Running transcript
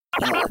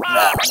The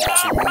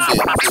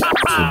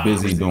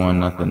Busy Doing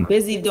Nothing.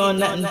 Busy doing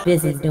nothing.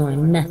 Busy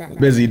doing nothing.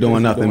 Busy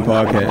Doing Nothing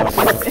podcast.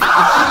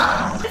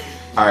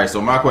 All right,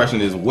 so my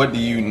question is, what do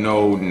you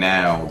know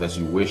now that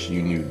you wish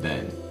you knew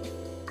then?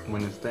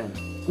 When it's then.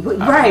 Right.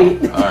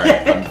 All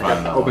right, let me find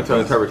another Open one. to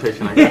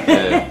interpretation, I guess.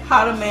 Yeah.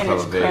 How to manage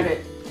Tell a bit.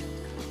 credit.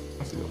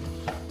 That's a good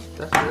one.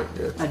 That's good,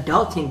 yeah.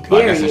 Adulting,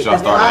 Well, I guess period. since y'all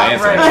started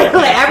answering, Right.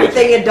 Like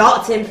everything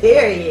adulting,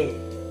 period.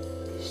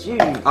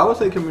 Shoot. I would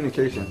say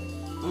communication.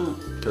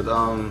 Cause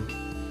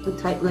What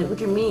type? Like, what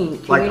you mean?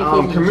 like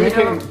Communicating in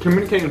general?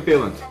 communicating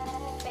feelings.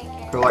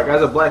 Cause like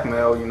as a black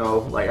male, you know,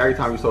 like every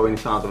time you show any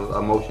signs of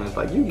emotion, it's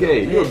like you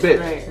gay, you a bitch.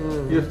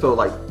 Right. You're so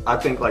like I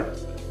think like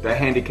that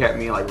handicapped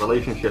me in like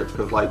relationships.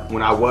 Cause like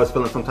when I was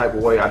feeling some type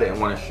of way, I didn't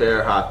want to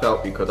share how I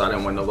felt because I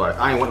didn't want nobody.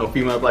 I didn't want no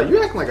female to be like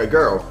you acting like a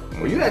girl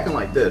or you acting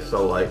like this.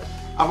 So like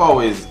I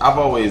always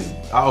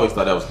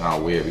thought that was kind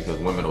of weird because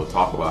women will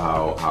talk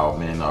about how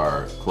men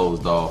are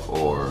closed off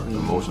or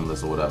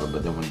emotionless or whatever,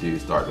 but then when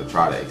dudes start to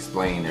try to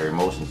explain their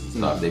emotions and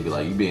stuff, they be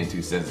like, "You being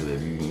too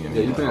sensitive." You know what I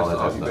mean? you've been All that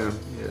type of soft,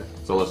 stuff.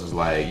 yeah. So it's just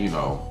like, you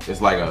know,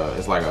 it's like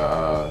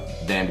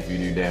a damned if you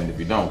do, damned if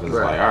you don't. Because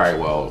Right. it's like, all right,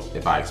 well,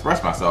 if I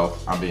express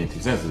myself, I'm being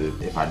too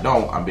sensitive. If I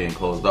don't, I'm being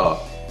closed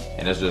off.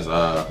 And it's just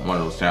one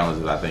of those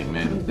challenges I think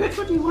men, Bitch,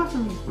 what do you want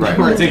from me? right,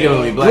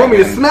 particularly black You want me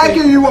to men smack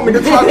you? Or you want me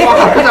to talk about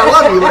how much I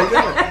love you? Like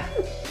that.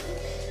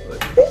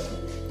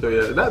 So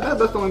yeah,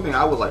 that's the only thing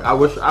I would like. I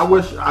wish I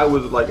was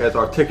like as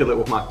articulate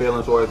with my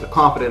feelings or as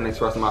confident in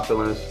expressing my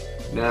feelings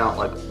now,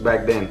 like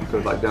back then.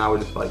 Because like then I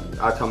would just like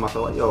I tell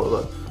myself like, yo,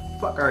 look,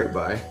 fuck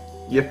everybody.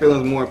 Your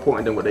feelings more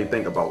important than what they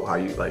think about how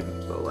you like.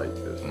 So like,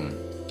 just,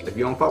 if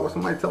you don't fuck with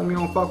somebody, tell them you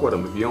don't fuck with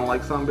them. If you don't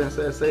like something being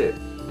said, say it.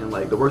 And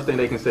like the worst thing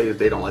they can say is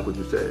they don't like what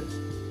you said.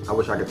 I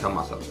wish I could tell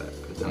myself that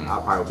because then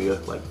I'll probably be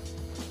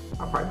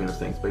I'll probably be in the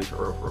same space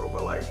for real.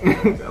 But like,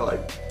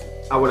 like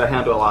I would have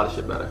handled a lot of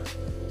shit better.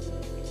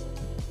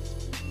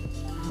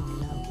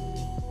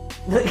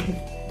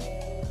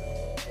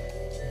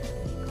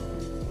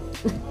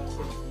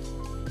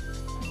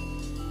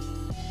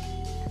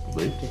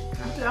 Lee?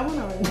 I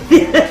want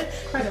to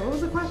credit. What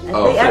was the question?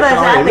 Oh,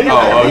 I think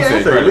you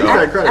said credit. You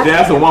said credit. Yeah,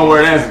 that's a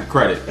one-word answer.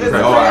 Credit. It's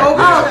All a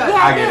right. credit.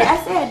 I get it.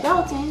 I said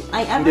adulting.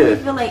 Like, I really Yeah.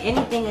 feel like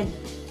anything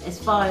as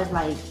far as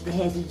like that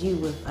has to do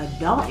with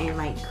adulting,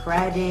 like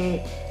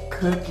credit,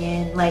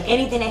 cooking, like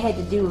anything that had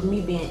to do with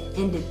me being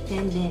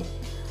independent,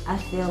 I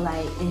feel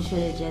like it should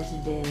have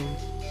just been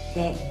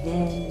back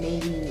then,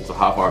 maybe. So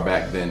how far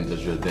back then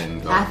does your then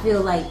go? I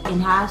feel like in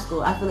high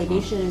school, I feel like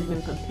they should have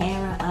been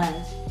preparing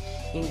us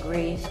in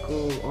grade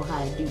school on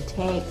how to do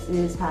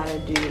taxes, how to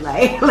do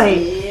like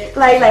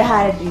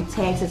how to do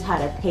taxes, how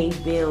to pay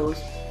bills,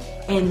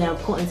 and the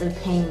importance of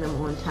paying them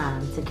on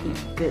time to keep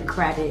good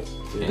credit.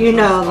 Yeah, You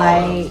know, all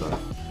that like stuff.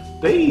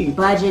 They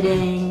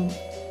budgeting.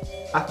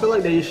 I feel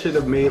like they should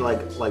have made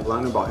like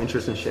learning about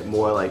interest and shit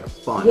more like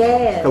fun.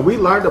 Yeah. Cause we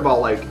learned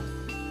about like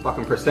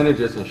fucking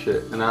percentages and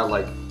shit, and I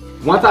like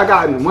once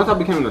I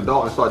became an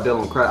adult and started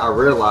dealing with credit, I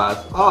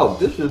realized, oh,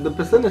 this is the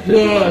percentage.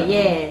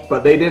 Yeah.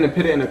 But they didn't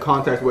put it in a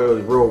context where it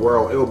was real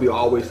world. It would be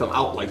always some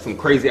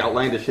crazy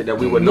outlandish shit that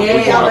we would know. Yeah.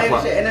 We Y'all wanna ain't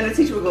apply. shit. And then the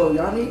teacher would go,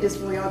 y'all need this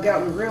when y'all get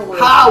out in the real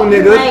world. How,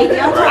 nigga? Right, y'all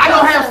I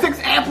don't talking have about- 6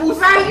 apples.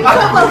 Right, you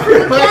talking about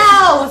food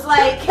cows,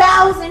 like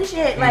cows and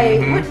shit. Like,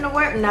 what in the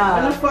world? When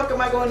the No. fuck am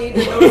I going to need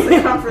to know the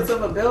circumference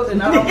of a building?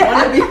 I don't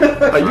want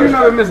to be a You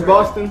remember Miss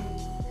Boston,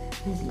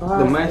 It's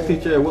the math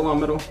teacher at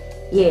Woodlawn Middle?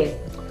 Yeah.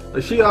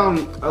 Like she she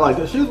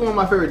was one of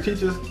my favorite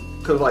teachers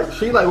because like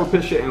she like would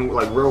put shit in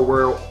like real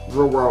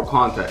world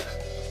context.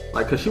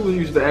 Like cause she was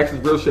used to ask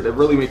this real shit that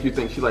really make you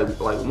think. She like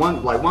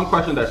one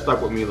question that stuck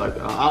with me like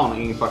I don't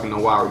even fucking know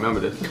why I remember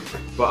this,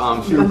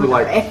 but she was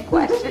like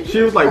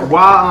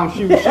why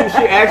she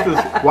asked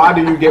us why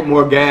do you get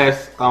more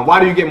gas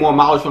why do you get more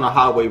mileage on a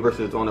highway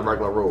versus on a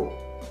regular road?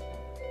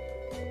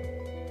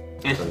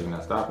 And So you're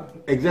not stopping.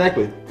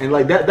 exactly, and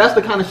like that's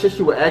the kind of shit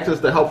she would ask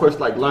us to help us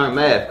like learn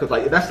math, cause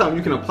like that's something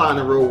you can apply in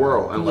the real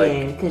world, and like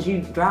Yeah, because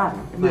you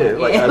driving. yeah,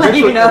 like Yeah, eventually,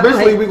 you know,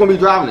 eventually like- we're gonna be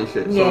driving and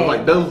shit. So Yeah.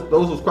 like those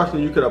was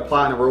questions you could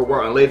apply in the real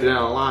world, and later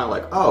down the line,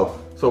 like oh,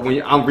 so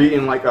when I'm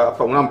reading like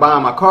when I'm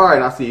buying my car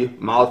and I see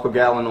miles per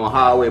gallon on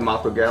highway,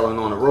 miles per gallon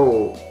on the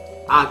road,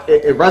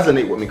 it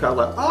resonate with me, cause I'm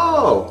like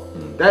oh,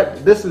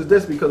 that this is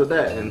this because of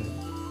that, and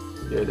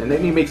yeah, and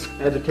they need to make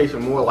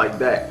education more like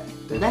that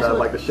instead of what-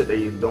 like the shit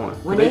they doing.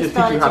 when They they just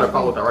teach you started how to to-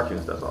 follow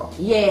directions. That's all.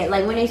 Yeah,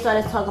 like when they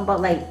started talking about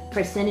like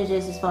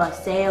percentages as far as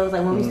sales,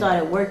 like when we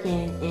started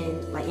working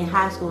in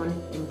high school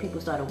and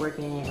people started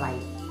working at like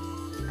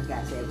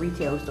I said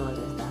retail stores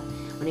and stuff.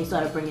 When they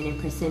started bringing in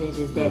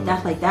percentages,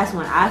 that's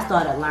when I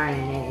started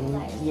learning it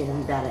and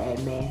getting better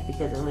at math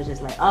because it was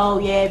just like oh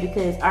yeah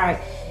because all right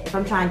if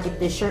I'm trying to get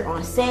this shirt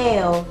on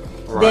sale.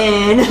 Right.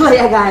 Then like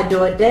I gotta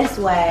do it this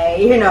way,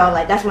 you know,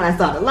 like that's when I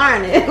started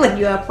learning. Like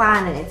you're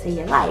applying it into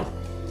your life.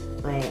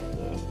 But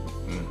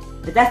yeah.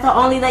 But that's the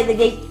only like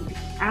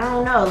I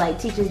don't know, like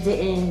teachers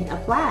didn't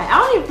apply. I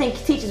don't even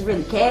think teachers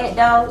really cared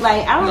though.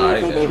 Like I don't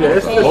even think they Yeah, really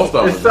it's, cared. Most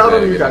of them it's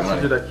seldom just you got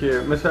money. teachers that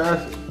care. Miss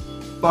Harris,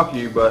 fuck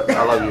you, but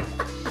I love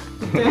you.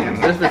 And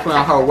this bitch went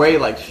on her way,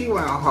 like she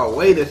went on her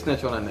way to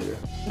snitch on a nigga.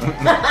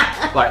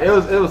 Like it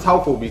was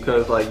helpful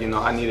because like you know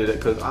I needed it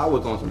because I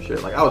was on some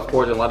shit. Like I was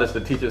forging letters to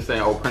teachers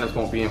saying, "Oh, Prentice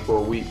won't be in for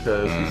a week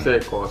because she's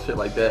sick" or shit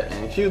like that.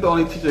 And she was the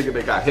only teacher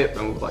that got hit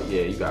and was like,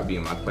 "Yeah, you gotta be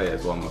in my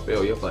class or I'm gonna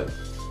fail you." Like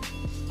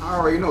I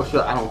already know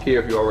shit. I don't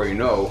care if you already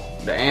know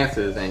the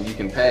answers and you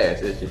can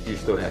pass. It's just you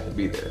still have to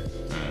be there.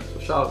 So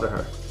shout out to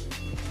her.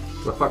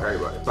 But fuck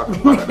everybody. Fuck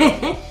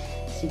her.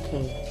 She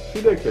cares.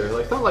 She did care.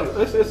 Like something like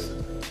it's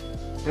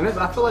and it's,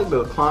 I feel like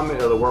the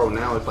climate of the world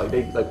now is like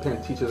they like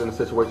put teachers in a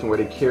situation where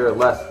they care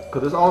less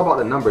because it's all about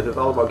the numbers. It's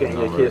all about getting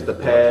your kids to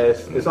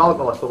pass. It's all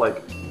about so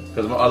like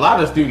because a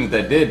lot of students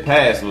that did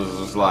pass was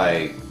just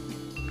like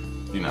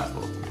you're not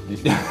supposed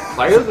to.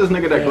 like there's this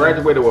nigga that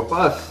graduated with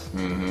us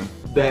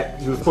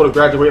that he was supposed to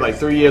graduate like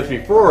 3 years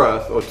before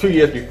us or 2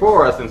 years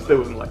before us and still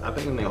was like I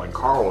think his name like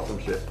Carl or some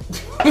shit.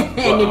 And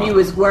then you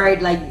was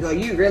worried like, are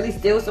you really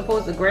still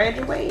supposed to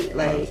graduate?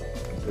 Like.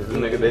 This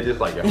nigga, they just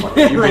like, you've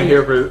been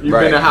here for, you've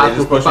been in high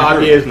school for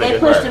 5 years, nigga. They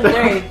pushed him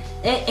through.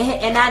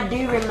 And I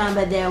do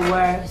remember there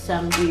were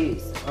some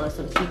dudes or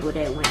some people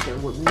that went to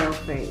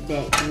Milford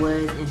that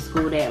was in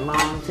school that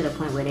long to the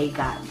point where they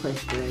got pushed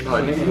through. Oh,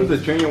 nigga, he was a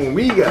junior when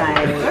we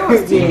got here. There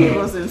was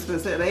teenagers in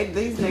specific.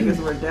 These niggas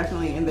were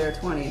definitely in their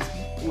 20s.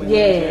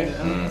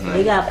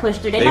 They got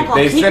pushed through.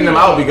 They send them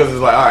out because it's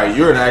like, all right,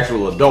 you're an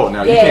actual adult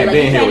now. You can't like be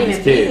in here with these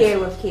be kids. here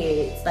with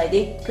kids. Like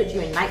they put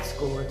you in night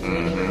school and you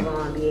ain't even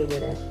gonna be able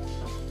to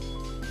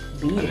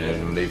be And there.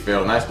 then when they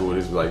fail night school,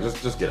 it's like,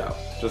 just get out.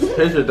 Just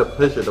Here's your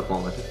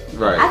diploma.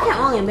 right. I can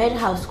only imagine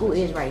how school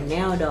is right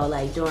now though,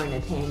 like during the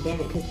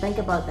pandemic. Because think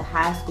about the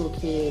high school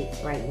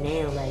kids right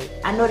now. Like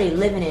I know they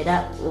living it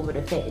up over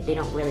the fact that they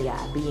don't really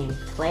gotta be in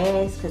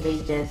class because they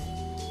just.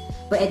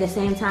 But at the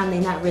same time,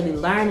 they're not really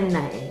learning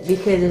nothing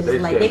because it's They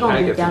like they're gonna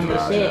be get dumb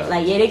packaged as and shit. shit.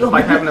 Like they It's gonna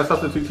like be. having a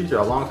substitute teacher,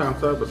 a long-term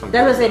sub or something.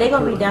 That's what I say. They're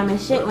gonna be dumb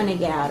as shit when they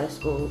get out of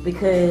school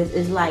because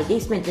it's like they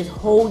spent this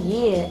whole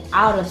year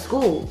out of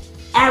school.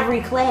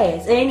 Every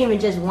class. It ain't even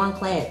just one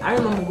class. I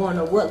remember going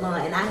to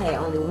Woodlawn and I had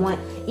only one.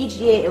 Each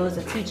year it was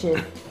a teacher,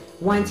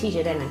 one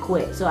teacher that didn't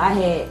quit. So I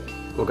had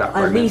Who got at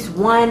pregnant. least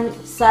one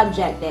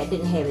subject that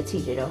didn't have a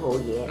teacher the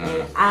whole year.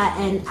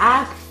 And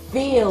I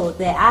feel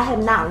that I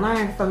have not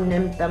learned from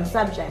them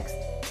subjects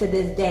to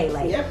this day.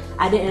 Like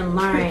I didn't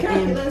learn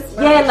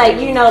and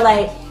like you know,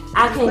 like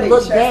I can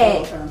look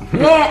back.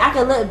 Yeah, I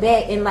can look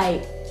back and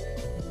like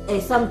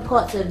in some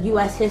parts of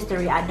US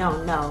history I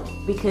don't know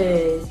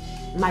because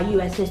my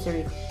US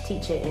history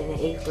teacher in the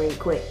 8th grade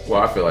quit.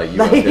 Well, I feel like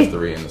U.S.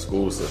 history and the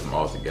school system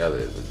altogether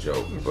is a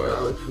joke.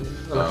 But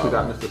We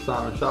got Mr.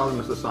 Simon. Shout out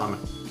to Mr. Simon.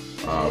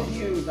 If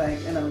you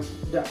like in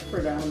a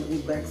predominantly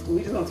black school,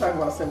 we just gonna talk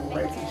about civil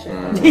rights and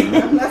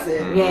shit. That's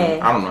it. Yeah.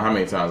 I don't know how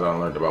many times I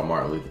learned about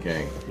Martin Luther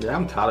King. Yeah,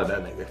 I'm tired of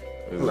that nigga.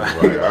 It's like,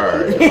 all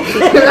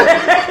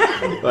right.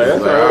 Like,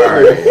 that's Like,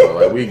 all right. So,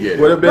 like, we get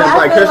Would it. have been But I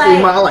like feel history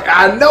like- month. Like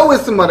I know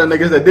it's some other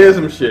niggas that did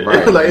some shit.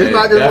 Right. Like it's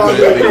not just one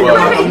Definitely thing. was.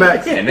 Malcolm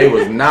X. And they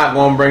was not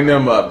going to bring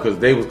them up because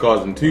they was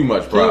causing too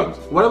much problems.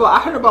 What about? I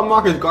heard about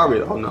Marcus Garvey.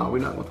 Oh no, we're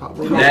not gonna talk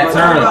about Nat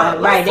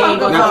Turner. Right, they ain't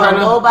gonna Now talk Turner-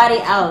 nobody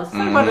else.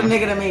 Talk about the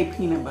nigga that made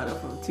peanut butter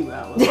for 2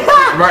 hours.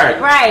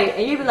 Right. Right,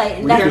 and you be like,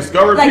 We that's,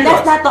 discovered like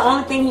that's peanuts. not the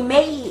only thing he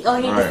made or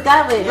he Right.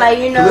 discovered. Like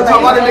you know, Can we talk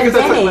about the like, niggas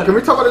that? invented. Can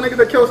we talk about the niggas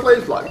that killed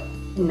slaves? Like,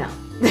 No,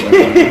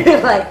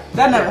 like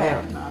That never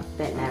happened. No.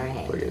 that never oh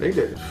happened. yeah, they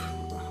did.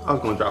 I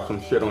was gonna drop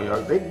some shit on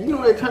y'all. You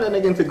know they turned that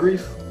nigga into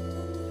grease.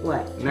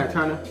 What? Nat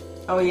Turner.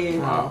 Oh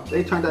yeah.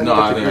 They turned that No, nigga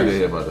I into think I did grease.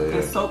 hear about that. And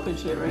Yeah. soap and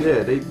shit, right?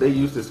 Yeah, they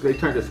used this. They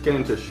turned the skin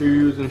into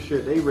shoes and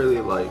shit. They really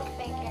like.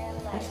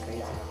 That's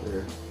crazy.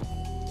 Yeah.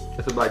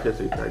 It's a black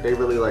history. Like they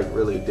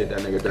really did that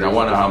nigga. And I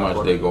wonder how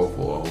much they go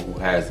for, who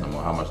has them,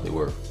 or how much they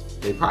worth.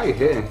 They probably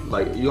hidden.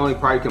 Like you only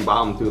probably can buy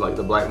them through like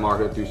the black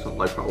market, through some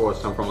like or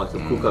some from like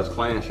some Ku Klux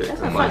Klan shit. That's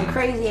Some, some like, fucking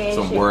crazy ass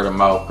Some shit. word of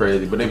mouth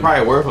crazy, but they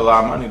probably worth a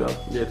lot of money though.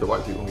 yeah, to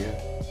white people. Yeah.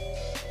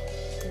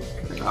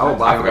 I would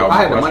buy I them. forgot If what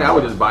I had my the money, I question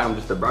would was. just buy them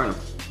just to burn them.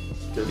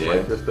 Just Yeah.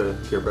 like just to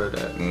get rid of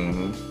that.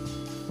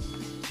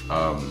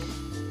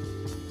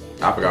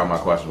 I forgot what my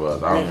question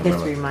was. I don't Black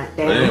remember. History Month.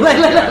 But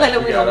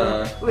anyway, we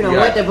got, We don't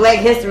want the Black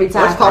History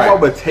time. Let's talk about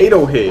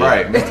Potato Head.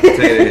 Right, Mr.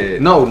 Potato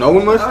Head. No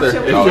one must. Oh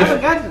shit, we No. never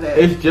got to that.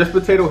 It's just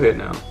Potato Head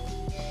now.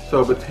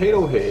 So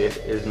Potato Head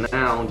is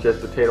now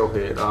just Potato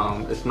Head.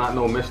 It's not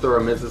no Mr. or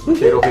Mrs.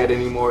 Potato Head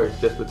anymore. It's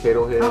just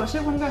Potato Head. Oh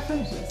shit, when did I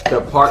finish this?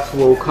 The parts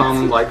will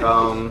come like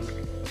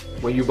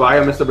when you buy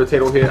a Mr.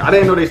 Potato Head. I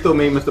didn't know they still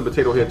made Mr.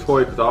 Potato Head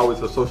toy because I always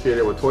associated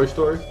it with Toy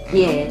Story.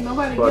 Yeah.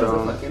 Nobody But, gives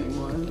a fuck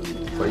anymore.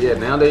 But yeah,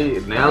 now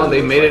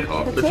they made it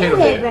Potato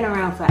Head been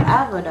around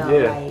forever though.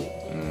 Yeah. Like,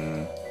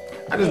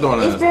 I just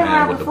don't it's been understand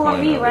around what the before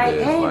point me, of right? it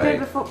It is. ain't been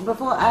Like,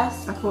 before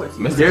us. Of course.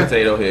 Mr. Yeah.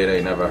 Potato Head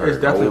ain't never heard It's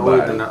definitely older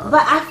nobody. than that.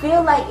 But I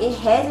feel like it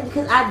hasn't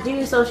because I do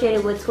associate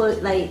it with Toy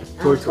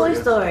Toy Story,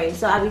 Story.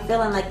 So I be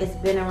feeling like it's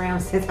been around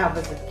since I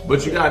was a kid.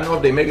 But you gotta know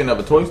if they make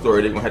another Toy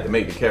Story, they're gonna have to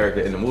make the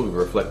character in the movie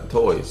reflect the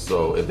toys.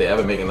 So if they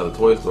ever make another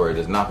Toy Story,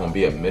 there's not gonna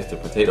be a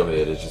Mr. Potato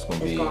Head. It's just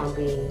gonna It's be gonna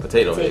be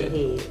Potato Head,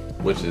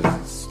 which is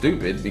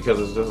stupid because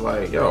it's just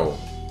like, yo,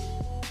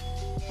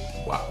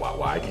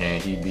 why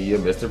can't he be a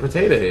Mr.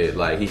 Potato Head?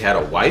 Like, he had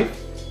a wife,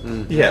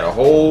 he had a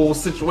whole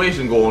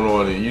situation going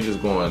on, and you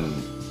just going.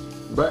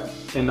 But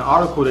in the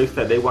article, they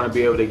said they want to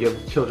be able to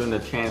give children a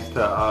chance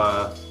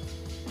to,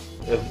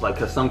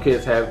 because some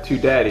kids have 2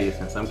 daddies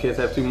and some kids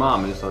have 2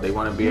 mommies, so they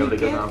want to be able to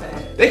give them.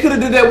 They could have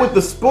did that with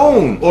the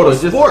spoon or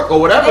the spork or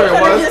whatever They it could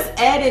have was.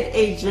 just added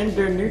a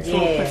gender neutral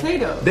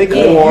potato. They could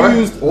have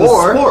used the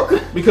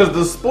spork because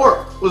the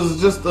spork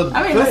was just a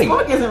I mean, thing. the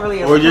spork isn't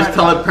really a Or just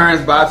product. tell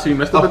parents buy 2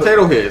 Mr.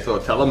 Potato Heads, or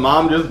tell a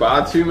mom just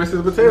buy 2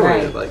 Mr. Potato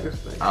Right. Heads. Like this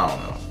thing. I don't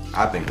know.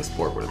 I think the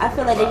spork would have. I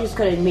feel like they just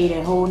could have made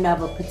a whole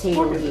nother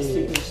potato Spork is the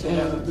head stupidest shit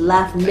ever. and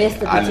left Mr. I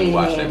didn't Potato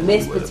watch Head that and movie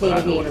Miss with it, Potato but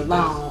I know Head what it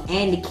alone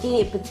and the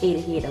kid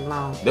Potato Head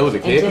alone. There was a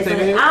And kid just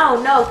Potato like, Head? I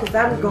don't know because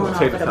I'm going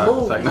off of the Potato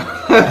movie. type.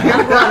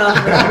 I'm going off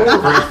of the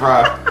movie. French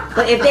fry.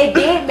 But if they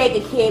did make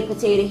a kid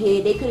Potato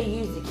Head, they could have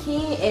used the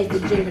kid as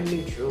the gender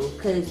neutral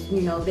because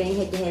they ain't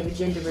had to have a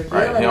gender reveal.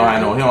 Right. or He don't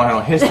have no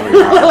nothing. history.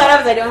 What I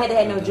was like, they don't have to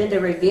have no gender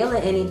reveal or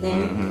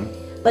anything.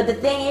 Mm-hmm. But the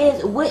thing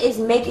is, what is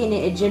making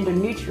it a gender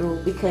neutral?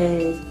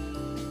 Because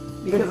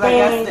I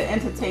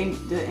guess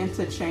the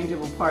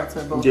interchangeable parts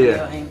are both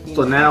male and female.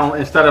 So now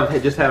instead of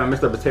just having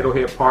Mr. Potato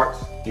Head parts,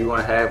 you're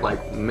gonna have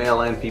like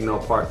male and female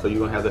parts. So you're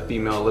gonna have the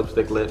female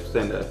lipstick lips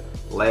and the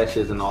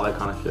lashes and all that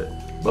kind of shit.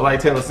 But like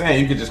Taylor's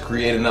saying, you could just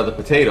create another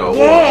potato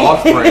Yeah. or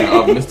offspring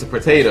of Mr.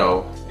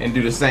 Potato and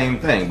do the same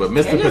thing. But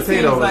Mr. It just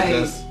Potato seems like,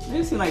 is just. it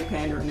just seems like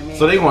pandering to me.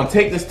 So they want to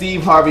take the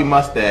Steve Harvey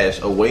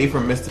mustache away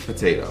from Mr.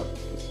 Potato.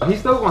 He's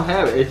still gonna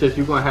have it. It's just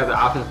you're gonna have the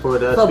option for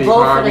the for Steve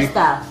both Harvey of the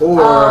stuff. or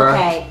Oh,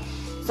 okay.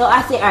 So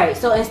I say, all right.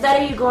 So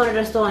instead of you going to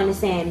the store and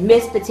saying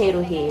Miss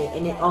Potato Head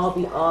and it all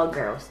be all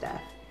girl stuff,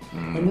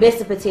 and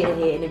Mr. Potato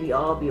Head and it be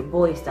all be a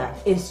boy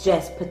stuff, it's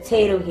just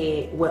Potato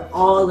Head with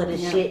all of the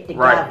shit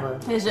together.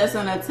 It's just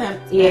an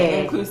attempt Yeah.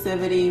 at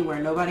inclusivity where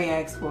nobody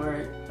asks for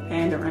it.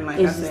 Pandering, like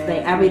It's I just said.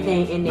 like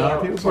everything in No, there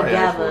people probably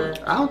ask for together.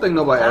 it. I don't think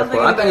nobody asked for it.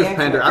 I think anybody it's asked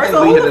pandering. for it. I think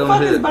So Lee who hit it the on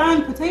fuck his is head.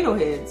 buying potato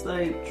heads?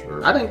 Like,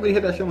 Sure. I think Lee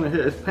hit that shit on the head.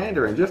 It's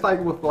pandering, just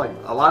like with like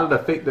a lot of the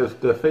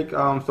fake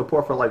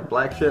support for like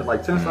black shit.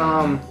 Like since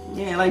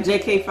yeah, like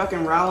J.K.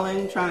 fucking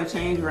Rowling trying to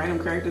change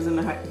random characters in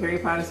the Harry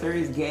Potter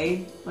series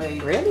gay.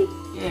 Like, Really?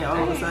 yeah,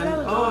 all of a sudden,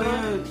 Really? oh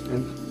yeah,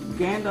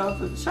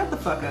 Gandalf, shut the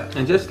fuck up.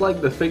 and just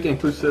like the fake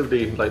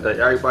inclusivity, like that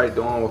everybody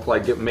doing with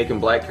like making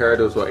black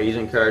characters or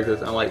Asian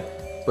characters, and like.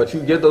 But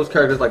you give those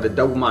characters like the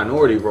double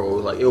minority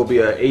roles. Like it'll be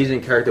an Asian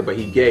character, but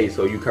he gay,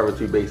 so you cover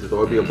 2 bases. Or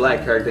it'll be a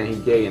black character and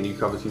he gay, and you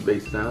cover 2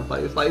 bases. And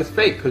it's like it's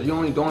fake because you're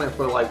only doing it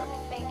for like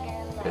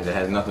It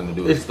has nothing to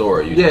do with the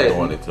story. You're just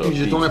doing it to you're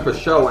just doing it appease for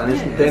show, and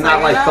Yeah, they're it's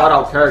not like, like thought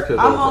out characters.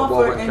 I'm or all for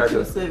well-written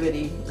characters.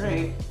 inclusivity,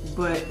 right?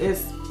 But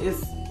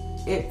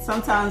it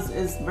sometimes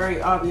is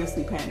very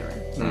obviously pandering.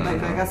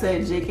 Like I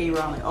said, J.K.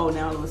 Rowling. Oh,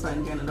 now all of a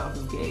sudden Gandalf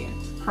is gay,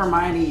 and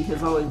Hermione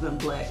has always been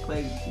black.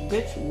 Like,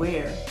 bitch,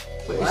 where?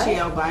 Is she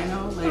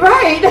albino? Like,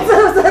 Right. That's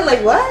what I was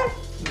like. What?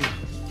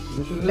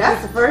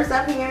 That's the first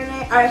I'm hearing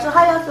it. All right. So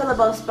how y'all feel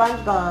about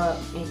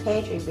SpongeBob and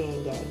Patrick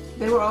being gay?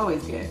 they were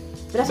always gay.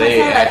 But that's They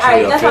what I'm saying. Like, all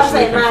actually right, that's what I'm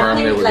saying. officially My confirmed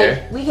they opinion, were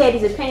like, gay. we had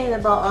these opinions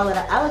about all of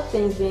the other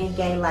things being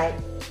gay. Like,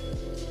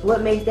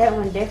 what makes that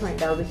one different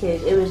though?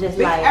 Because it was just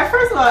like,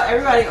 First of all,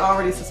 everybody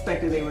already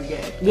suspected they were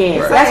gay. yeah.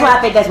 Right. So that's why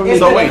I think that's what.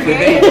 So makes wait,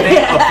 it did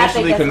they I think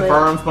officially that's what-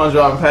 confirm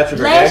SpongeBob and Patrick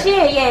are Last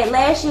gay?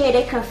 last year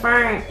they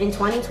confirmed in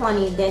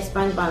 2020 that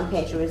SpongeBob and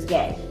Patrick was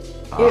gay.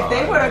 If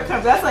they would have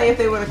come, that's like if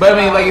they would have. But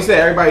I mean, like you said,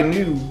 everybody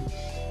knew.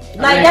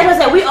 Like that's what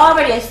I said. We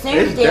already assumed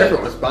It's it.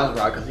 different with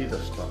SpongeBob because he's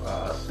a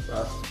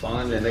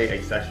sponge and they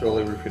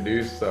asexually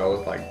reproduce, so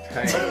it's like,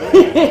 dang.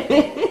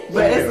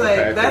 But it's like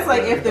Patrick, that's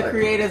like yeah, if the like-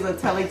 creators of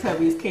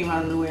Teletubbies came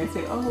out of the way and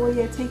say, "Oh well,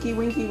 yeah, Tinky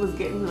Winky was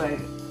gay." We like,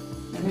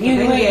 Like we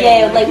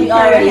already, we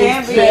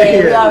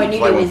already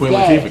knew Like it when was Queen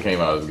gay. Latifah came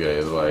out as gay,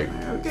 it's like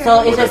okay.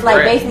 So it's just like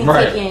Brad- basically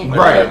right, taking.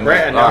 right.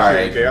 Brett and All I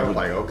right. gay. I was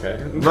like,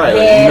 okay. right.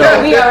 Yeah,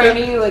 Like, we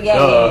already knew you were gay.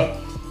 Duh.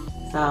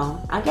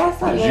 So I guess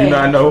so. Did Yeah. you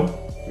not know?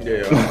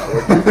 Yeah.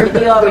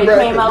 If you already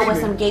came out with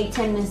some gay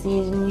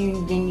tendencies,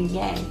 and then you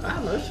gay. I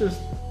don't know. It's just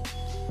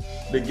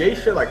the gay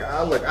shit. Like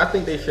I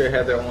think they should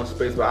have their own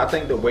space, but I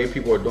think the way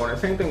people are doing it.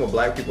 Same thing with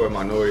black people and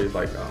minorities.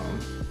 Like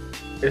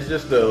it's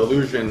just the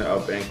illusion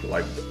of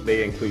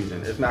the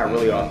inclusion. It's not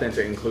really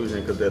authentic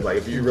inclusion because like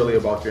if you really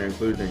about your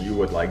inclusion, you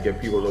would like give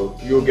people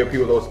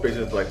those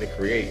spaces like to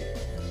create.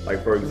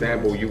 Like for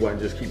example, you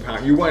wouldn't just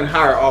you wouldn't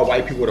hire all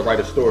white people to write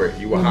a story.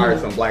 You would hire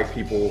some black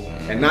people,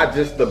 and not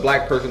just the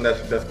black person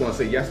that's going to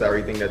say yes to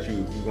everything that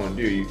you're going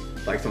to do.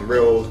 Like some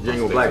real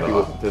genuine Stick black to the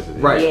people, authenticity.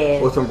 right? Yeah.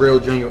 Or some real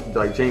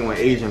genuine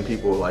Asian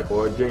people, like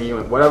or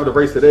genuine whatever the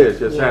race it is.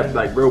 Just Yeah. have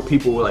like real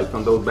people like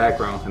from those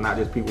backgrounds, and not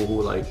just people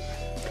who like.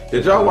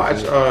 Did y'all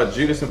watch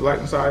Judas and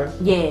Black Messiah?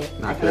 Yeah,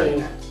 Not I did.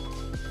 yet.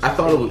 I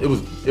thought it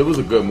was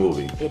a good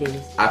movie. It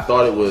is. I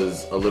thought it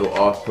was a little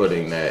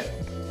off-putting that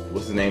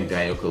what's his name,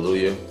 Daniel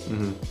Kaluuya.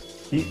 Mhm.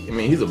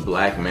 He's a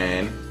black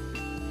man,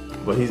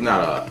 but he's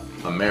not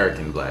a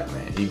American black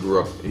man. He grew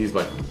up. He's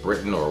like from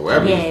Britain or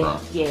wherever he's Yeah,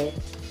 from. yeah.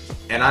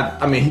 And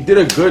I mean, he did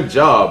a good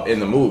job in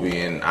the movie,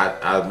 and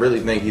I really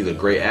think he's a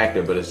great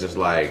actor. But it's just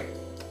like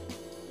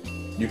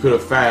you could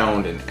have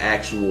found an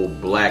actual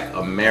black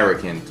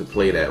American to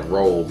play that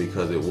role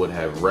because it would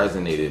have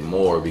resonated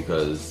more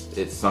because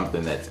it's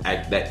something that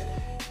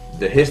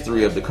the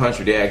history of the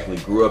country they actually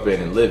grew up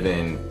in and live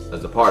in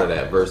as a part of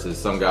that versus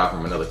some guy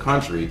from another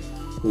country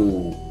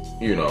who,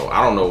 you know,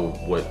 I don't know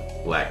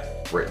what black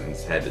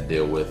Britons had to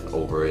deal with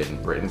over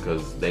in Britain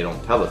because they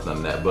don't tell us none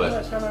of that, but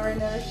I'm trying to write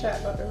another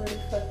shot about to really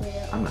fuck me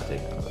up. I'm not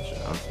taking another shot,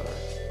 I'm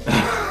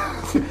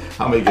sorry.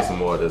 I'm gonna get some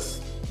more of this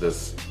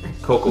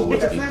cocoa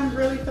whiskey. Because I'm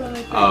really feeling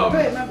it. Go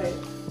ahead, my bad.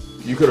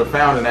 You could have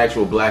found an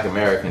actual black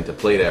American to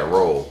play that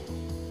role.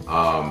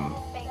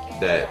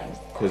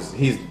 Because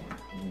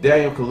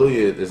Daniel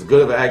Kaluuya, as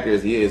good of an actor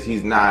as he is,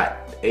 he's not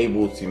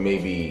able to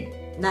maybe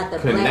not the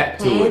connect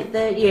Black to it.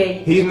 Panther. Yeah,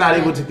 He's not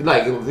able to,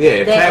 like, if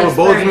That Chadwick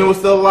Boseman experience. was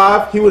still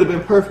alive, he would have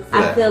been perfect for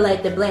I that. feel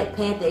like the Black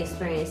Panther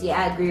experience. Yeah,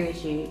 I agree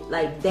with you.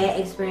 Like that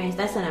experience,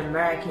 that's an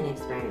American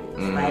experience.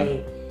 Mhm.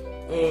 Like,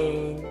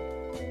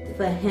 and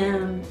for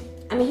him,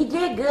 I mean, he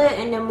did good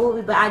in the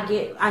movie, but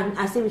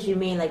I see what you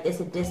mean. Like, it's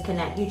a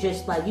disconnect. You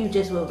just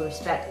will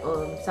respect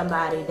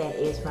somebody that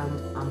is from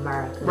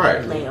America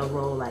Right. to play a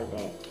role like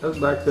that. That's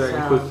back to that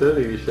So-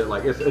 inclusivity shit.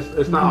 Like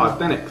it's not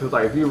authentic because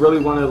like if you really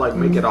want to like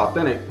make it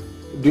authentic,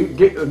 get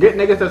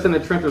niggas that's in the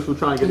trenches who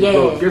trying to get these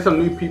roles. Get some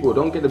new people.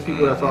 Don't get the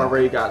people that's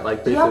already got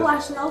like. Do y'all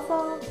watch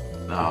Snowfall?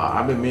 No,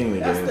 I've been meaning to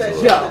get That's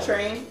into the, it. the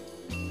train.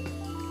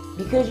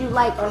 Because you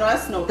like Oh no,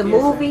 that's Snowpiercer. the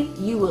movie,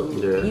 you would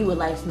Yeah.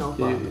 like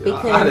Snowfall I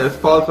because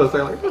just paused for a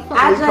second. Like, what the fuck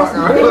I are you just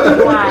talking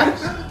binge about?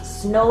 watched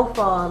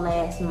Snowfall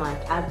last month.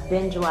 I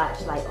binge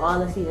watched like all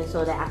the seasons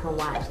so that I can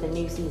watch the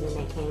new season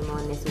that came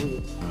on this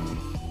week.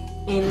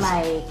 And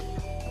like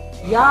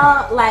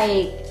y'all,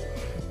 like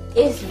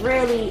it's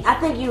really. I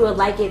think you would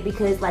like it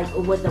because like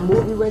what the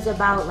movie was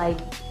about, like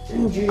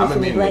Judas I've been and the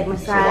meaning Black to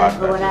Messiah watch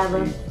or that whatever.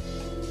 this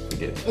week.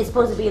 Forget it. It's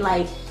supposed to be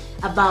like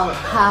about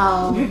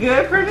how. You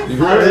good, Prentice? You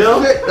Hot for real?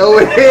 as shit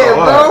over here, Oh,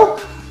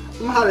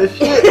 bro. I'm hot as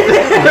shit.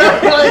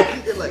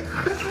 like,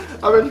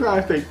 I've been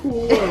trying to stay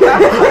cool.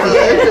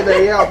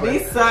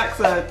 These socks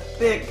are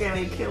thick and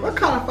they kill What us.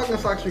 kind of fucking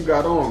socks you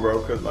got on,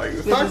 bro? Cause like the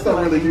This socks is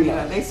don't really do yeah,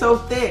 that. they so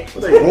thick.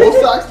 What they wool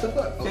socks? The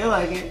fuck? Feel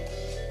like it.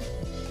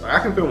 I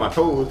can feel my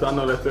toes. So I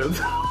know that's it.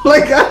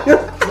 Like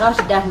Y'all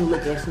should definitely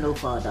look at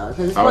Snowfall, dog,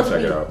 because it's I'll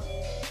supposed check to it be. out.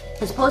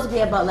 It's supposed to be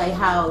about like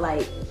how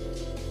like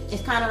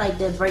it's kind of like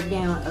the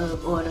breakdown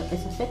of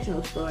it's a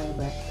fictional story,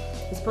 but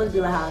it's supposed to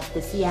be like how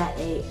the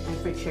CIA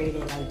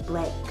infiltrated like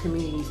black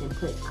communities and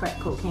put crack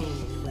cocaine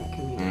in black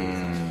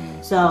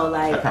communities. So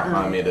like That kind of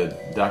reminded me of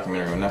the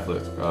documentary on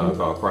Netflix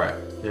called Crack.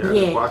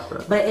 yeah, watch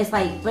that. but it's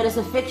it's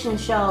a fiction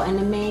show, and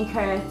the main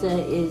character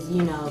is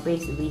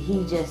basically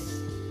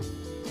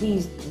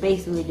he's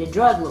basically the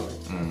drug lord.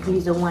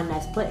 He's the one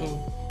that's putting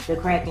the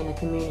crack in the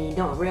community. You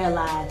don't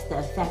realize the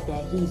effect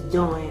that he's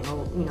doing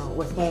or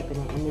what's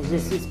happening, and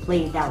it's just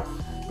played out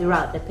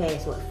throughout the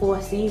past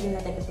 4 seasons. I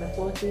think it's been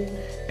 4 seasons.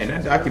 And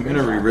that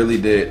documentary really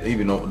did,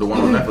 even though the one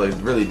on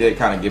Netflix really did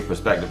kind of give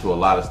perspective to a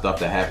lot of stuff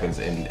that happens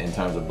in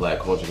terms of black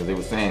culture. Because they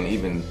were saying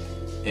even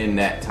in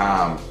that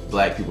time,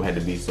 black people had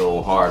to be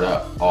so hard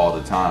up all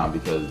the time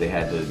because they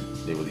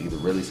was either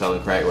really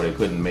selling crack or they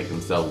couldn't make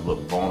themselves look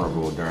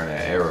vulnerable during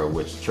that era,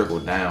 which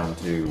trickled down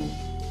to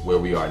where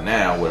we are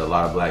now, where a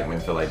lot of black men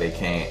feel like they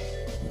can't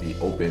be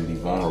open, be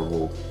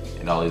vulnerable,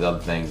 and all these other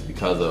things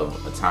because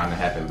of a time that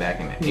happened back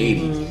in the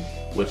 80s.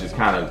 Which is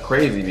kind of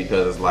crazy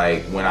because it's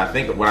like when I'm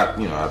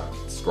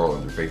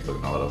scrolling through Facebook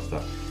and all that other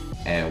stuff,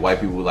 and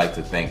white people like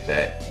to think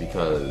that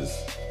because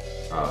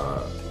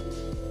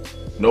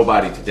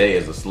nobody today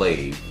is a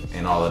slave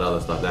and all that other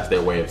stuff, that's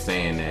their way of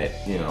saying that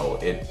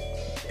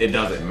it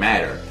doesn't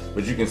matter.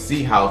 But you can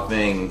see how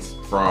things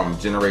from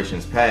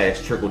generations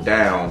past trickle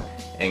down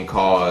and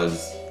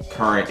cause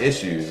current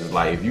issues. It's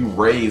like if you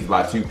raised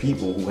by 2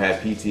 people who have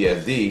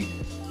PTSD,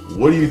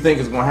 what do you think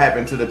is going to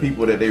happen to the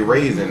people that they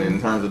raising in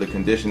terms of the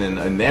conditioning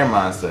and their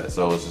mindset?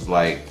 So it's just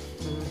like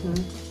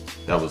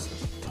that was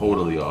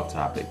totally off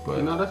topic,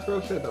 but that's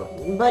real shit though.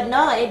 But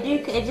no, it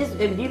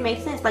do make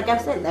sense. Like I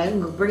said, like,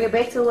 bring it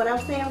back to what I'm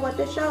saying with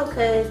the show,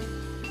 because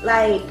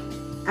like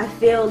I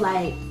feel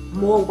like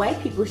more white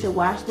people should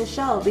watch the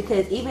show,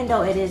 because even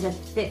though it is a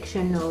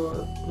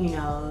fictional,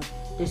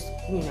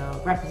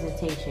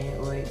 representation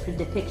or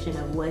depiction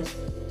of what's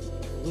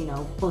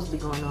supposed to be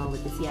going on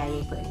with the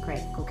CIA putting crack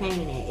cocaine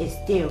in it, it's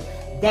still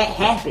that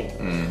happened.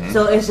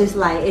 So it's just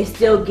like it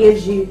still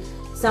gives you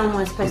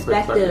someone's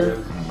perspective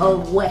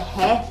of what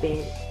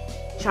happened.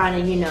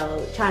 Trying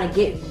to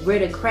get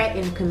rid of crack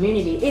in the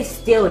community. It's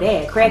still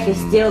there. Crack is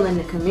still in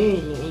the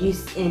community,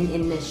 and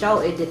in the show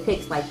it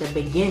depicts like the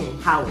beginning,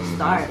 how it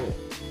started.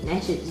 And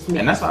that shit just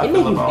And that's how I it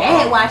feel made me about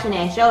mad watching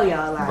that show,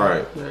 y'all. Like,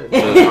 right.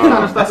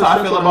 That's how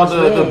I feel about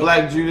the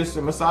Black Judas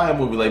and Messiah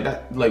movie. Like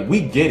that, like we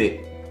get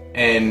it,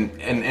 and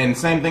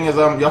same thing as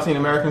y'all seen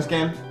American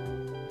Skin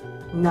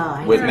No,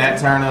 I with ain't Nat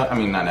Turner. I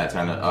mean not Nat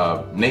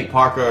Turner. Nate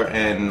Parker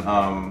and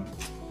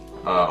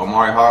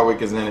Omari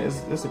Hardwick is in it.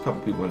 There's a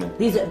couple people in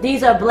it.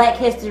 These are Black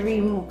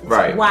History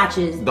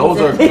watches. Those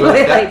These are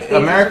good. like,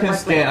 American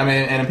Skin. I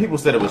mean, and people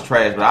said it was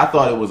trash, but I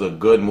thought it was a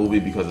good movie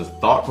because it's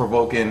thought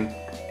provoking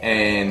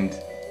and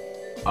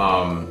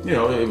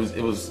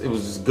it was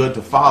just good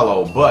to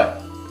follow.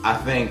 But I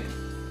think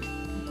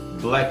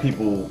black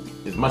people,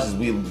 as much as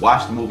we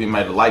watched the movie and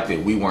might have liked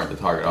it, we weren't the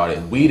target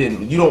audience.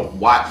 You don't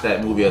watch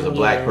that movie as a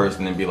black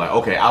person and be like,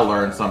 okay, I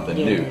learned something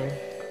new.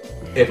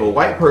 If a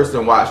white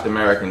person watched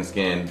American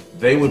Skin,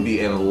 they would be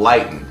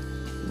enlightened.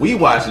 We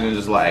watched it and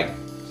just like,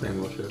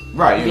 same old shit.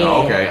 right,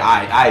 okay,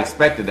 I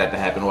expected that to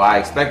happen, or I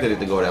expected it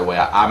to go that way.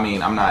 I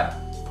mean, I'm not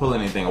pulling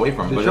anything away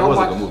from it, but it was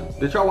like a movie.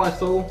 Did y'all watch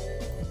Soul?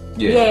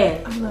 Yeah.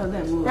 I love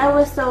that movie. That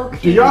was so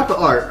cute. Did y'all have to,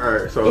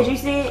 alright, so. Did you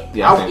see it?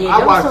 Yeah,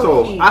 I watched so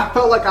Soul. cute. I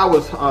felt like I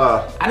was,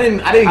 I didn't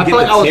get like the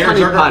I was tearjerker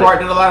honey-potted. part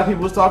that a lot of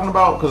people was talking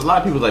about, because a lot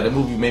of people was like, the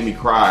movie made me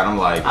cry, and I'm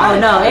like, Oh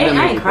no, I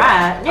ain't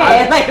cried.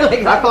 Yeah,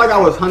 I felt like I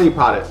was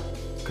honeypotted.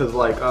 Cause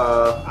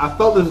I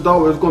felt as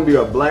though it was going to be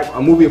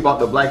a movie about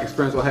the black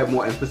experience, or have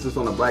more emphasis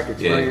on the black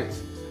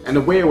experience. And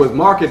the way it was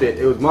marketed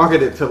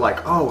to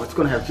like, oh, it's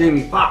going to have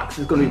Jamie Foxx,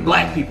 it's going to be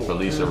black people.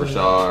 Felicia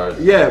Rashad.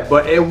 Yeah,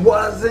 but it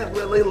wasn't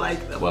really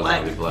like the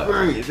black really black.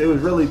 experience. It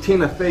was really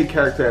Tina Fey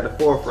character at the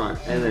forefront,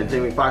 and then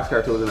Jamie Foxx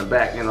character was in the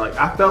back. And like,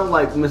 I felt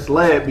like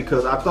misled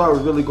because I thought it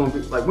was really going to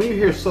be like, when you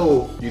hear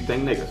Soul, you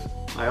think niggas.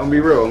 Like, I'm gonna be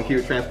real, I'm gonna keep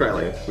it transparent.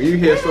 Like, when you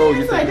hear Soul,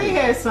 you It's think like they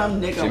had some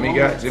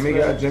nigga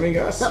Jimmy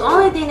got The soul.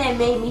 only thing that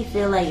made me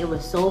feel like it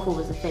was soulful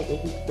was the fact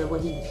that the way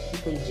he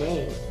played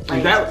jazz. and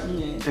Like,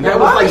 that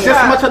was like just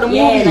as much of the movie.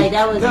 yeah, like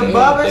that was The it.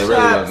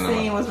 barbershop They really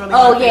scene was really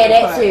Oh, my yeah, favorite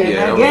that part. too. And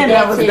Yeah, again, that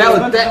that was too. That was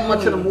much that of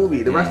much of the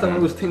movie. The rest of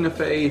it was Tina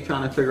Fey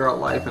trying to figure out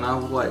life, and I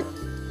was like,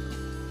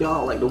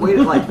 y'all, like the way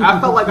that, like,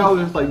 I felt like I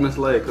was just like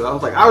misled, because I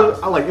was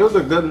like, it was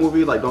a good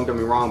movie, like, don't get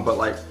me wrong, but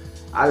like,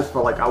 I just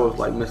felt like I was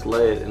like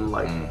misled, and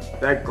like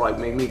that like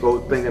made me go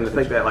thinking to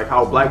think that like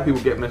how black people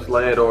get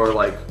misled, or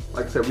like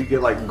I said, we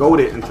get like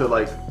goaded into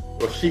like,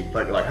 or sheep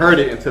like heard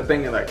it into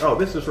thinking like, oh,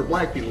 this is for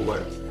black people,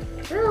 but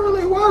it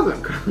really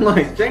wasn't.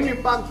 Like, Jamie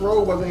Foxx's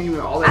role wasn't even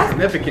all that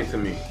significant to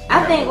me.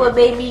 I think what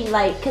made me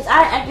like, cause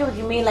I get what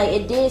you mean. Like,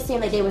 it did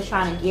seem like they was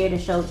trying to gear the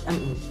show,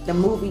 the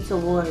movie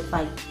towards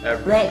like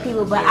black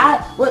people. But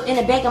what in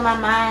the back of my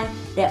mind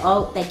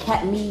that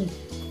kept me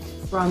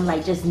from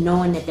like just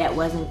knowing that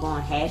wasn't going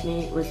to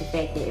happen was the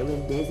fact that it was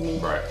Disney.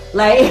 Right.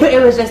 Like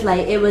it was just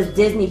like, it was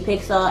Disney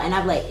Pixar, and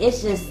I'm like,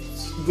 it's just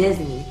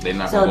Disney. They're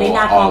not so gonna they're go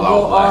not gonna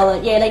all go out all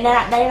of, yeah, they're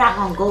not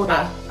gonna go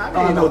that I all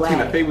didn't the know way.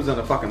 Tina Fey was in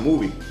the fucking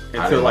movie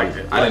I until didn't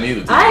either. I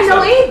didn't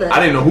know either. I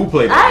didn't know who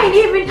played it. I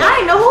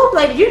didn't know who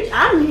played it.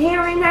 I'm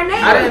hearing her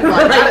name. I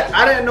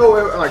didn't know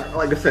it,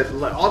 like I said,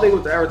 like all they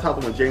was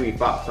advertising was Jamie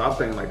Foxx. So I was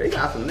thinking like, they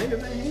got some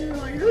niggas in here,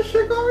 like this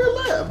shit gonna be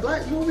lit, a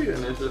black movie,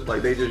 and it's just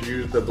like they just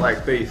used the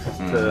black face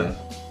to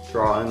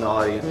draw in the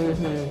audience.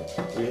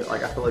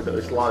 I feel like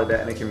there's a lot of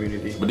that in the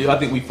community. But do I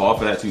think we fall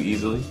for that too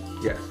easily?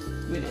 Yes.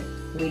 We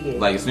did.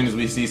 Like, as soon as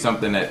we see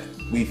something that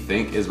we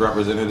think is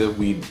representative,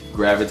 we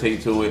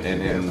gravitate to it, and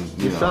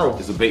then settle.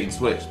 it's a bait and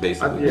switch,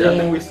 basically. I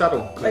think we settle.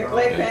 Like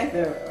Black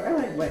Panther. I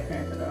like Black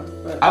Panther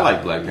though. But I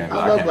like Black Panther.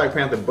 I love Black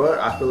Panther, but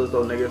I feel as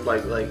though niggas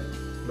like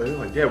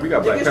yeah, we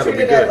got Black niggas Panther.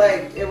 treated that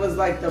like it was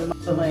like the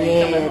motherland.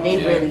 Yeah, coming they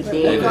home. really Like,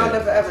 did.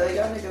 Wakanda forever. Like,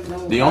 y'all niggas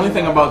know. The only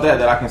thing about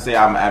that I can say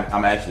I'm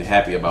actually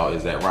happy about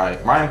is that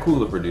Ryan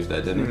Coogler produced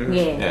that, didn't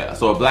he? Yeah.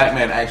 So a black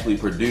man actually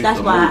produced That's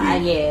a why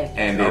movie.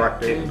 and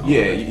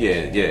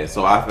Yeah.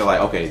 So I feel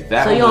like, okay,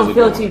 that. so you don't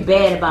feel too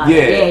bad about Yeah.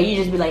 it. Yeah, you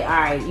just be like, all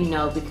right,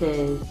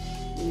 because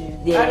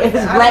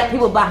it's black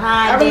people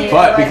behind it.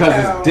 But because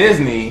it's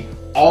Disney,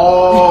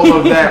 all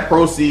of that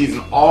proceeds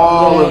and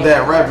all of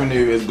that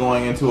revenue is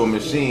going into a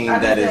machine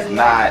that is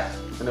not.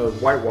 And it was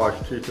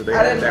whitewashed too, so they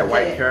had that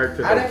white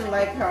character. I didn't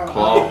like how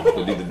Claw,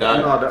 the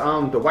dot.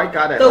 No, the white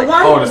guy that The one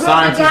the the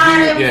scientist guy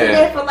dude, that was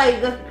there for like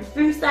a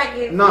few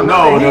seconds. No,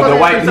 the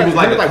white, he was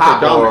like a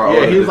cop or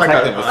yeah, he was like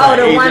detective or a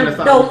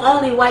something. the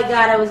only white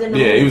guy that was in the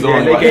movie. Yeah, he was the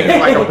only they white. gave him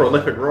like a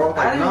prolific role.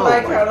 I didn't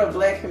like how the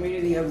black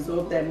community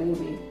absorbed that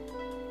movie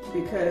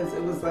because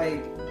it was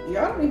like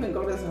y'all don't even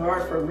go this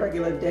hard for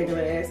regular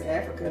ass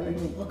Africa. Like,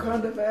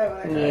 Wakanda forever.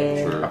 Like,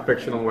 Yeah. A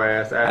fictional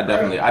ass. I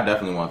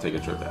definitely want to take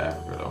a trip to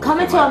Africa though.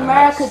 Coming to Like the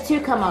America next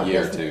 2 come out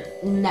year or this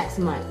two. next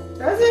month.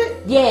 Does it?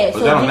 Yeah, Was so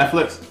that on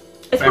Netflix?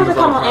 it's supposed to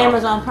come on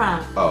Amazon Amazon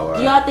Prime. Oh, all right.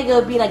 Do y'all think it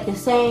would be like the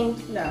same?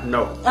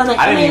 No. I'm like,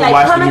 I didn't even like,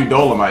 watch the coming- new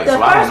Dolomite, The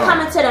so I first don't know.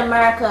 coming to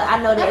America,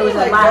 I know that it was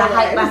a lot of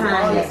hype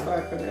behind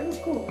it. It was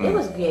cool. It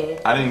was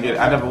good.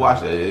 I never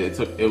watched it.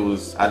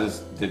 I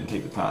just didn't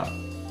take the time.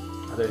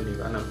 I didn't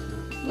even. I know.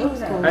 It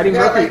was cool. Eddie It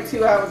got Murphy. like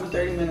 2 hours and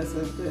 30 minutes.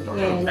 It was good.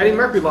 Yeah. Eddie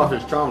Murphy lost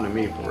his charm to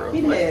me for real.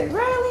 He did.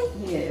 Really?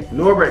 Yeah.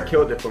 Norbert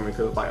killed it for me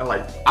because I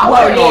like. I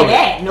Well, like yeah, Norbert.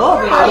 that.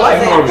 Norbert. I like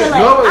feel Norbert.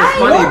 Norbert was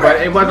funny,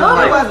 but it wasn't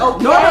Norbert like. was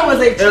okay. Norbert was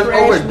a It was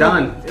trash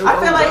overdone. movie. It was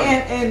I feel like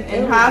overdone.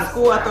 in high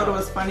school, I thought it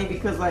was funny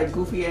because like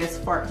goofy ass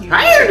fart humor.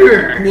 How you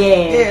doing?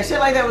 Yeah. Yeah, shit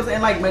like that was,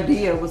 and like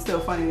Medea was still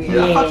funny to me.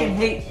 I Yeah. fucking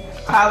hate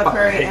Tyler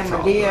Perry hate and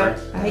Tyler Medea.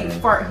 Perry. I hate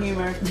fart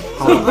humor.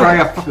 Oh, Perry,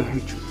 I fucking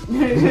hate you.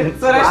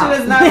 So that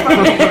shit is not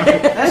funny.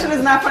 That shit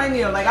is not funny to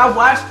me. Like I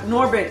watched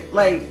Norbit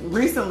like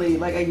recently,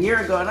 like a year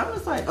ago, and I'm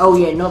just like, Oh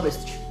yeah,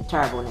 Norbert's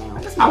terrible now.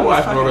 this I movie is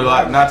watched funny.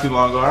 Norbert not too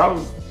long ago. I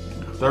was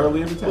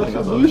thoroughly entertaining.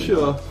 That's all.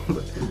 Lucia.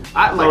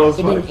 I like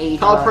It didn't age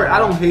Tyler Perry. well. I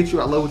don't hate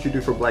you. I love what you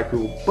do for black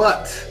people,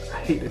 but I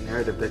hate the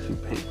narrative that you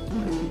paint for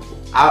black people.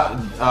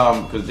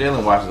 Because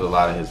Jalen watches a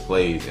lot of his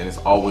plays, and it's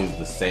always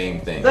the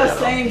same thing. The You know,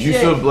 same you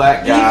shit. a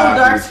black Evil guy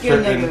dark who's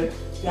skinned tripping,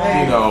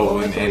 nigga. you know,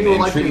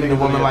 and treating the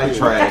woman like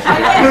trash.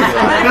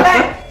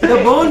 The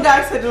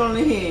Boondocks hit it on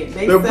the head.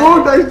 They The said-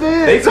 Boondocks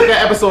did. They took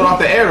that episode off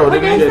the air, though. What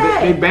didn't they they?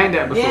 say? They banned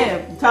that episode.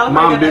 Yeah, Tyler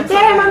Mom Perry got Duke.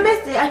 that Damn, I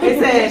missed it. I They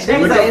said- they it's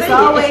was like, it's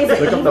always look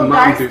an up the evil Mom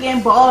dark Duke.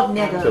 skinned bald The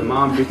nigga.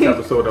 Mom Beach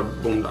episode of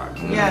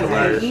Boondocks. Yeah,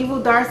 Hilarious. like evil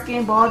dark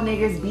skinned bald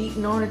niggas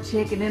beating on a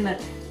chick, and then the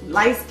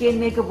light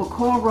skinned nigga with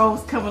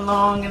cornrows come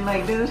along and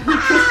like this.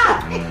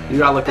 You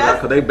gotta look it up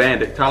because they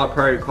banned it. Tyler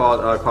Perry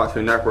called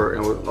Cartoon Network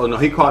and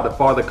he called the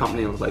father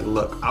company and was like,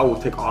 "Look, I will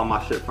take all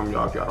my shit from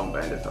y'all if y'all don't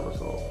ban this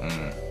episode."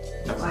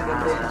 That's Like a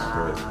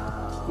crazy.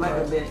 like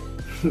a bit.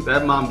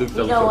 That Mom Duke You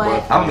episode. know what?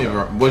 was I don't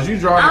even. Was you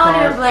drawing I don't the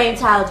even card? blame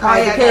Tyler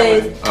Perry Oh, yeah, I got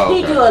because one. Oh,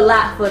 he okay. do a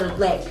lot for the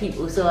black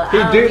people. So He I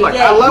don't do, think- like,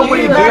 yeah, I love what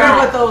he do do. a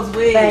lot. With those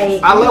wigs.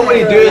 Like, I love what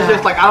he do do. a It's lot.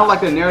 just like I don't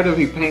like the narrative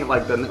he paint.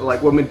 Like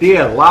with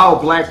Medea,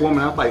 loud black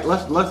woman. I'm like,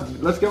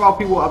 let's give our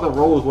people other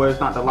roles where it's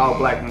not the loud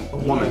black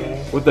woman.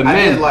 Yeah. With the I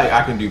men, did like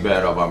I Can Do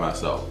Bad All By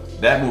Myself.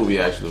 That movie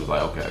actually was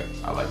like, okay,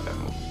 I like that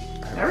movie.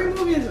 Every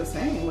movie is the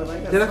same, but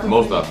like that's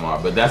Most of them are,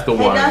 but that's the Have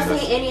one. y'all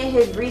that's- seen any of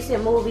his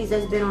recent movies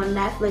that's been on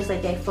Netflix?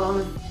 Like that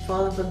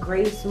Falling for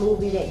Grace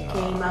movie that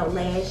came out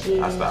last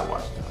year. I stopped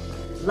watching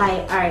that.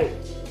 Like, alright,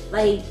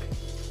 like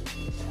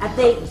I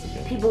think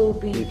people will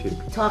be Me too.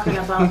 talking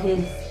about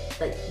his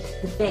like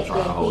the fact Trying to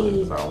that hold it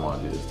he because I don't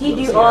want to do this.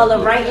 he do all the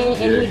Yeah. writing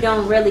and he Yeah.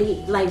 don't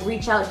really like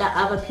reach out to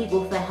other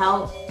people for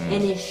help Mm.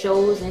 in his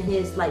shows and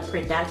his like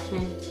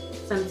production.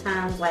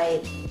 Sometimes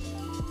like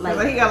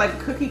Like he got like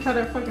cookie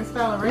cutter fucking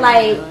style of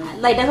like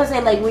that's what I'm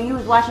saying. Like when you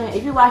was watching,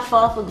 if you watch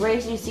Fall for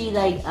Grace, you see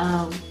like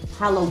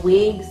how the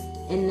wigs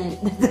and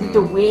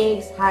the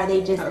wigs, how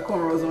they just How the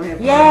cornrows on him.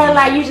 yeah,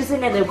 like you just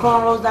sitting there, the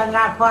cornrows done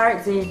got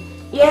parts and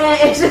yeah,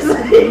 it's just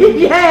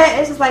yeah,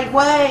 it's just like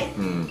what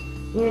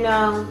you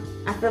know.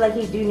 I feel like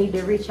he do need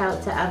to reach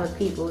out to other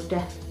people to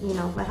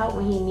for help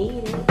when he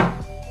need it.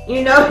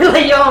 You know,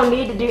 like you don't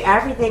need to do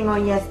everything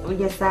on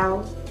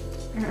yourself.